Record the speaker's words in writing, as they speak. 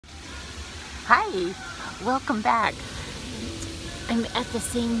Hi, welcome back. I'm at the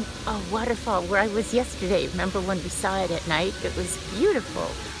same waterfall where I was yesterday. Remember when we saw it at night? It was beautiful.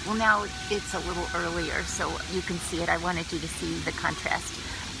 Well, now it's a little earlier, so you can see it. I wanted you to see the contrast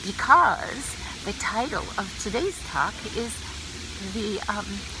because the title of today's talk is the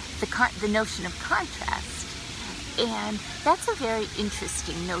notion of contrast. And that's a very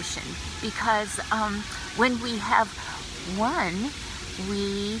interesting notion because when we have one,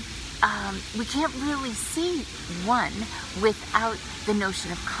 we can't really see one without the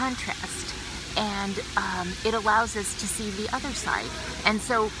notion of contrast, and it allows us to see the other side. And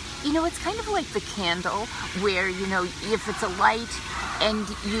so, it's kind of like the candle where, if it's a light and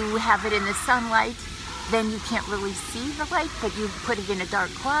you have it in the sunlight, then you can't really see the light, but you put it in a dark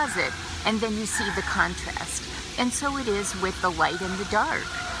closet and then you see the contrast. And so it is with the light and the dark.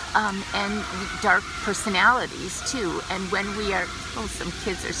 And dark personalities too. And when we are, some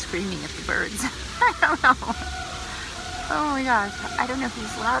kids are screaming at the birds. I don't know. Oh my gosh, I don't know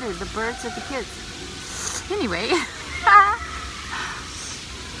who's louder, the birds or the kids. Anyway,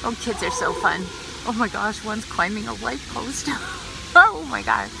 kids are so fun. Oh my gosh, one's climbing a light post. Oh my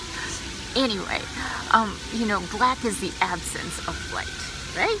gosh. Anyway, black is the absence of light,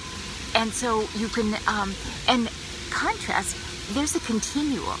 right? And so you can, and contrast, there's a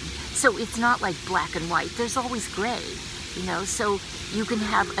continuum. So it's not like black and white. There's always gray, so you can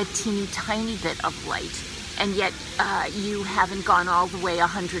have a teeny tiny bit of light, and yet you haven't gone all the way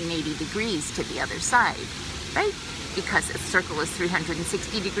 180 degrees to the other side, right? Because a circle is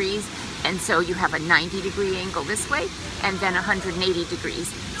 360 degrees, and so you have a 90-degree angle this way, and then 180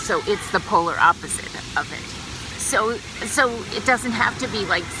 degrees. So it's the polar opposite of it. So it doesn't have to be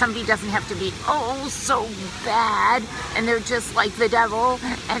like, somebody doesn't have to be, so bad, and they're just like the devil,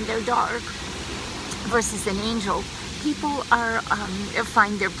 and they're dark, versus an angel. People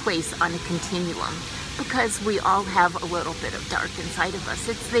find their place on a continuum, because we all have a little bit of dark inside of us.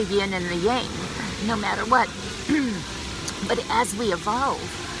 It's the yin and the yang, no matter what. But as we evolve,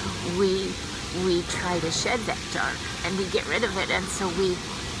 we try to shed that dark, and we get rid of it, and so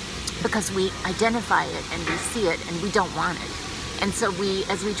because we identify it and we see it and we don't want it. And so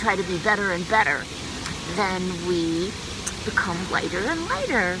as we try to be better and better, then we become lighter and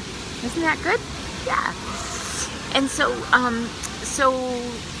lighter. Isn't that good? Yeah. And so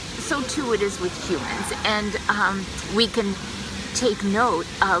too it is with humans. And we can take note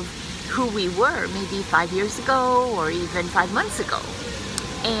of who we were maybe 5 years ago or even 5 months ago,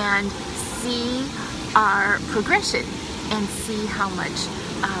 and see our progression and see how much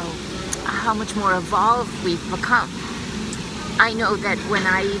more evolved we've become. I know that when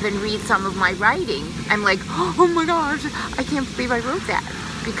I even read some of my writing, I'm like, oh my gosh, I can't believe I wrote that.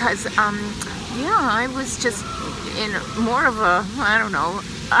 Because, I was just in more of a,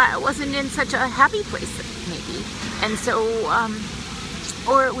 I wasn't in such a happy place, maybe. And so,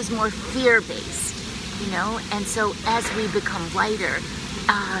 or it was more fear-based, And so as we become lighter,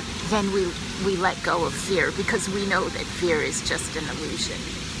 then we let go of fear, because we know that fear is just an illusion.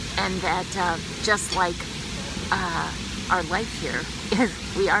 And that just like our life here,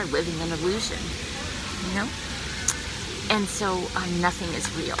 we are living an illusion, And so nothing is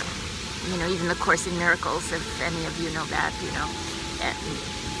real. Even the Course in Miracles, if any of you know that,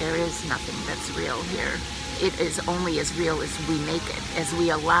 there is nothing that's real here. It is only as real as we make it, as we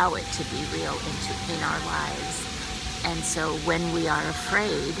allow it to be real in our lives. And so when we are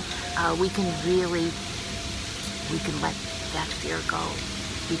afraid, we can let that fear go,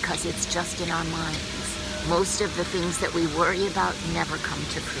 because it's just in our minds. Most of the things that we worry about never come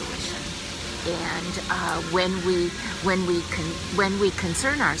to fruition. And when we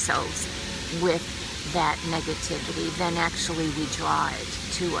concern ourselves with that negativity, then actually we draw it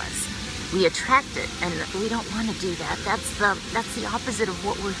to us. We attract it, and we don't want to do that. That's the opposite of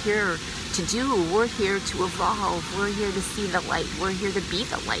what we're here to do. We're here to evolve. We're here to see the light. We're here to be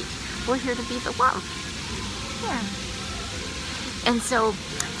the light. We're here to be the love. Yeah. And so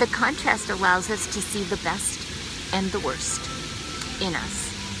the contrast allows us to see the best and the worst in us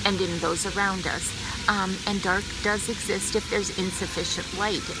and in those around us. And dark does exist if there's insufficient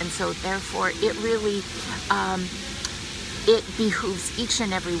light. And so therefore it really, it behooves each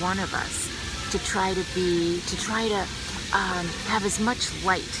and every one of us to try to have as much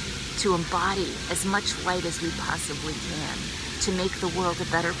light, to embody as much light as we possibly can, to make the world a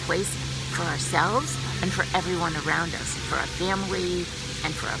better place for ourselves and for everyone around us, for our family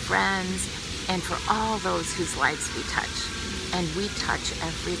and for our friends and for all those whose lives we touch. And we touch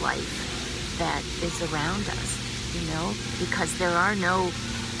every life that is around us, because there are no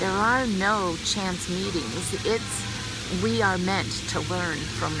chance meetings. we are meant to learn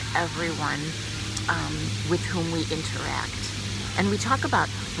from everyone with whom we interact. And we talk about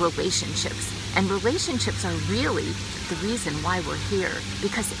relationships, and relationships are really the reason why we're here,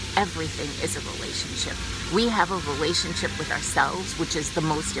 because everything is a relationship. We have a relationship with ourselves, which is the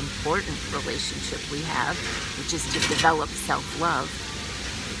most important relationship we have, which is to develop self-love.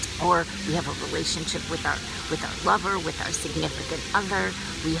 Or we have a relationship with our lover, with our significant other.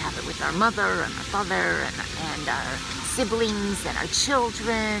 We have it with our mother and our father and our siblings and our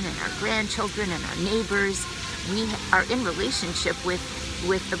children and our grandchildren and our neighbors. We are in relationship with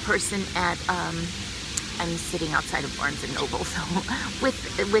the person at I'm sitting outside of Barnes & Noble, so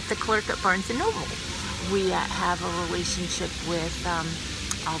with the clerk at Barnes & Noble. We have a relationship with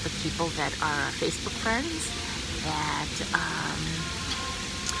all the people that are our Facebook friends,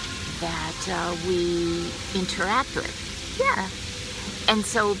 that we interact with. Yeah. And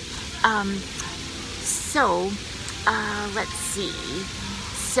so, let's see.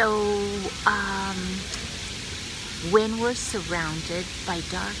 So, when we're surrounded by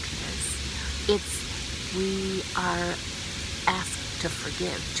darkness, we are asked to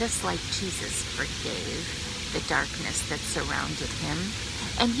forgive, just like Jesus forgave the darkness that surrounded him.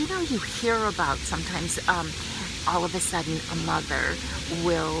 And you know, you hear about sometimes, all of a sudden, a mother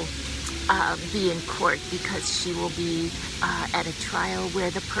will be in court because she will be at a trial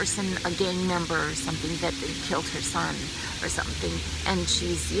where the person, a gang member or something, that they killed her son or something, and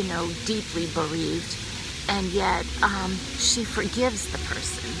she's, you know, deeply bereaved, and yet she forgives the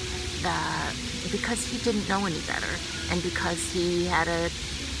person because he didn't know any better, and because he had a,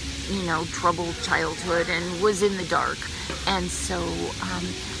 you know, troubled childhood and was in the dark. And so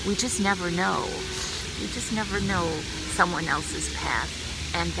we just never know. You just never know someone else's path,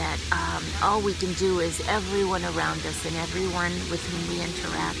 and that all we can do is everyone around us and everyone with whom we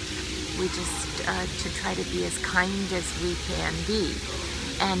interact, we just to try to be as kind as we can be.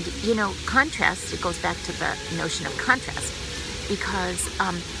 And, you know, contrast, it goes back to the notion of contrast, because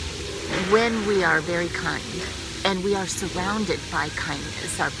when we are very kind and we are surrounded by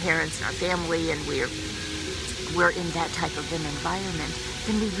kindness, our parents and our family, and we're in that type of an environment,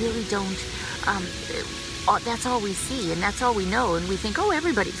 then we really don't, that's all we see and that's all we know, and we think, oh,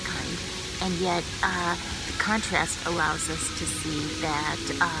 everybody's kind. And yet the contrast allows us to see that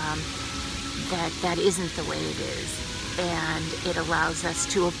that isn't the way it is. And it allows us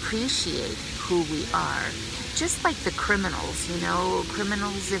to appreciate who we are. Just like the criminals, you know,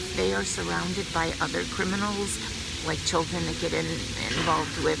 criminals, if they are surrounded by other criminals, like children that get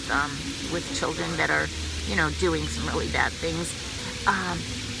involved with children that are, you know, doing some really bad things,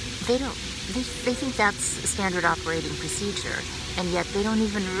 they think that's standard operating procedure, and yet they don't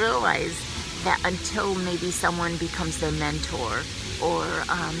even realize that until maybe someone becomes their mentor, or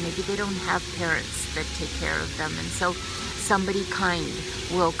maybe they don't have parents that take care of them, and so somebody kind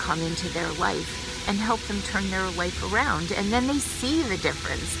will come into their life and help them turn their life around, and then they see the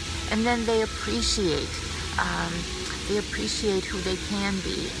difference, and then they appreciate who they can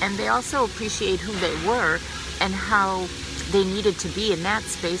be, and they also appreciate who they were and how they needed to be in that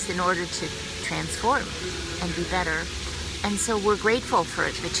space in order to transform and be better. And so we're grateful for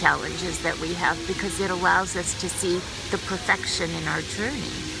the challenges that we have, because it allows us to see the perfection in our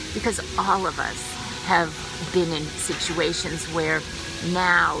journey, because all of us have been in situations where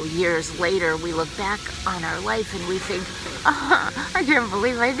now, years later, we look back on our life and we think, oh, I can't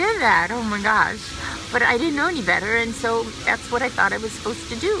believe I did that, oh my gosh. But I didn't know any better, and so that's what I thought I was supposed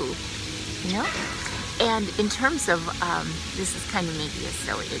to do, you know? And in terms of, this is kind of maybe a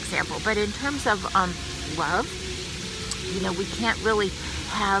silly example, but in terms of love, you know, we can't really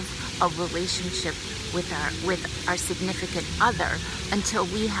have a relationship with our significant other until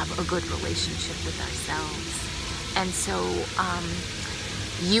we have a good relationship with ourselves. And so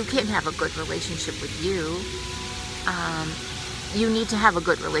you can have a good relationship with you. You need to have a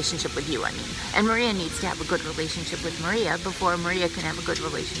good relationship with you, I mean. And Maria needs to have a good relationship with Maria before Maria can have a good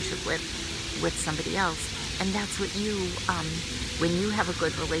relationship with somebody else. And that's what when you have a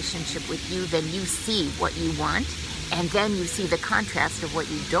good relationship with you, then you see what you want, and then you see the contrast of what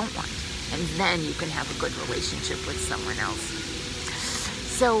you don't want. And then you can have a good relationship with someone else.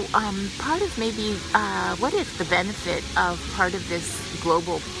 So part of maybe, what if the benefit of part of this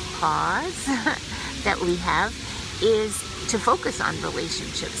global pause that we have is to focus on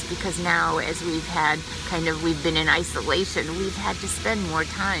relationships, because now, as we've been in isolation, we've had to spend more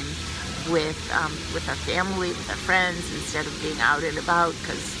time with our family, with our friends, instead of being out and about,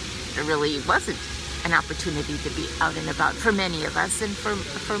 because there really wasn't an opportunity to be out and about for many of us, and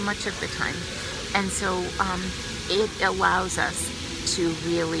for much of the time. And so it allows us to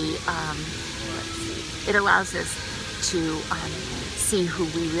really, it allows us to see who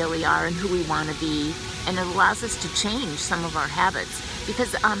we really are and who we want to be, and it allows us to change some of our habits,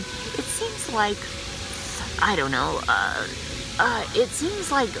 because it seems like, I don't know, it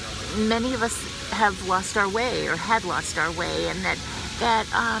seems like many of us have lost our way or had lost our way, and that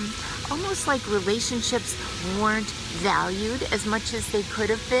almost like relationships weren't valued as much as they could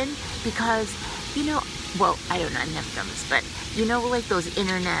have been, because, you know, well, I don't know, I've never done this, but you know, like those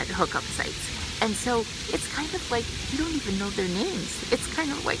internet hookup sites. And so it's kind of like you don't even know their names. It's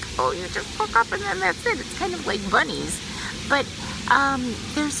kind of like, oh, you just hook up and then that's it. It's kind of like bunnies. But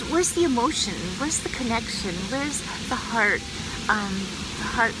where's the emotion? Where's the connection? Where's the heartfelt,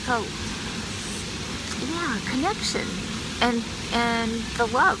 connection, and the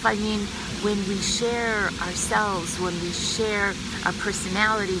love? I mean, when we share ourselves, when we share our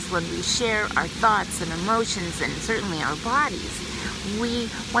personalities, when we share our thoughts and emotions, and certainly our bodies, we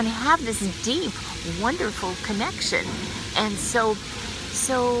want to have this deep, wonderful connection. And so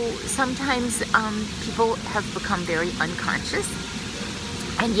sometimes people have become very unconscious,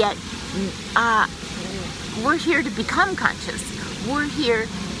 and yet we're here to become conscious. We're here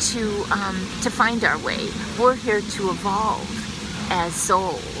to find our way. We're here to evolve as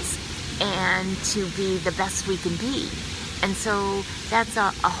souls and to be the best we can be. And so that's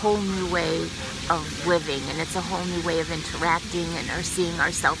a whole new way of living, and it's a whole new way of interacting and seeing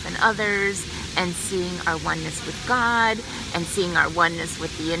ourselves and others, and seeing our oneness with God, and seeing our oneness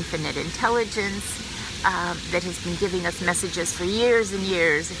with the infinite intelligence that has been giving us messages for years and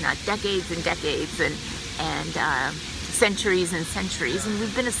years, if not decades and decades, and centuries and centuries, and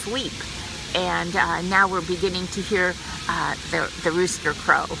we've been asleep. And now we're beginning to hear the rooster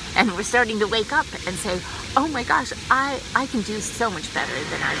crow, and we're starting to wake up and say, oh my gosh, I can do so much better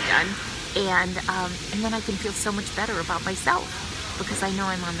than I've done, and then I can feel so much better about myself, because I know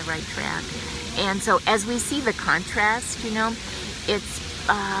I'm on the right track. And so as we see the contrast, you know,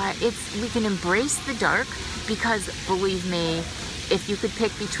 we can embrace the dark, because believe me, if you could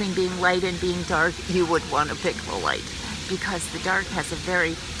pick between being light and being dark, you would want to pick the light, because the dark has a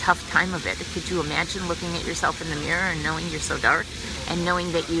very tough time of it. Could you imagine looking at yourself in the mirror and knowing you're so dark, and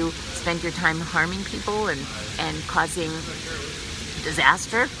knowing that you spend your time harming people and causing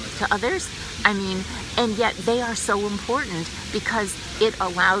disaster to others? I mean, and yet they are so important, because it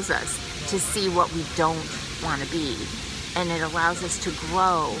allows us to see what we don't want to be, and it allows us to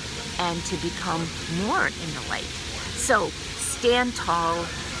grow and to become more in the light. So stand tall,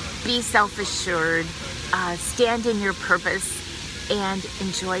 be self-assured, stand in your purpose, and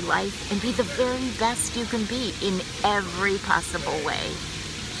enjoy life, and be the very best you can be in every possible way.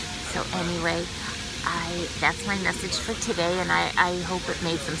 So anyway, that's my message for today, and I hope it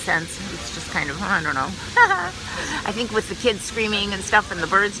made some sense. It's just kind of, I don't know. I think with the kids screaming and stuff, and the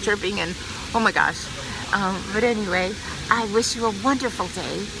birds chirping, and oh my gosh. But anyway, I wish you a wonderful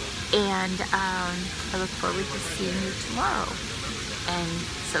day, and I look forward to seeing you tomorrow. And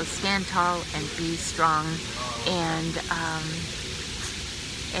so stand tall and be strong, and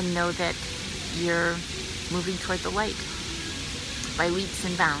know that you're moving toward the light by leaps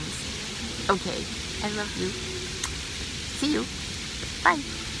and bounds. Okay, I love you. See you.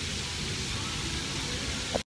 Bye.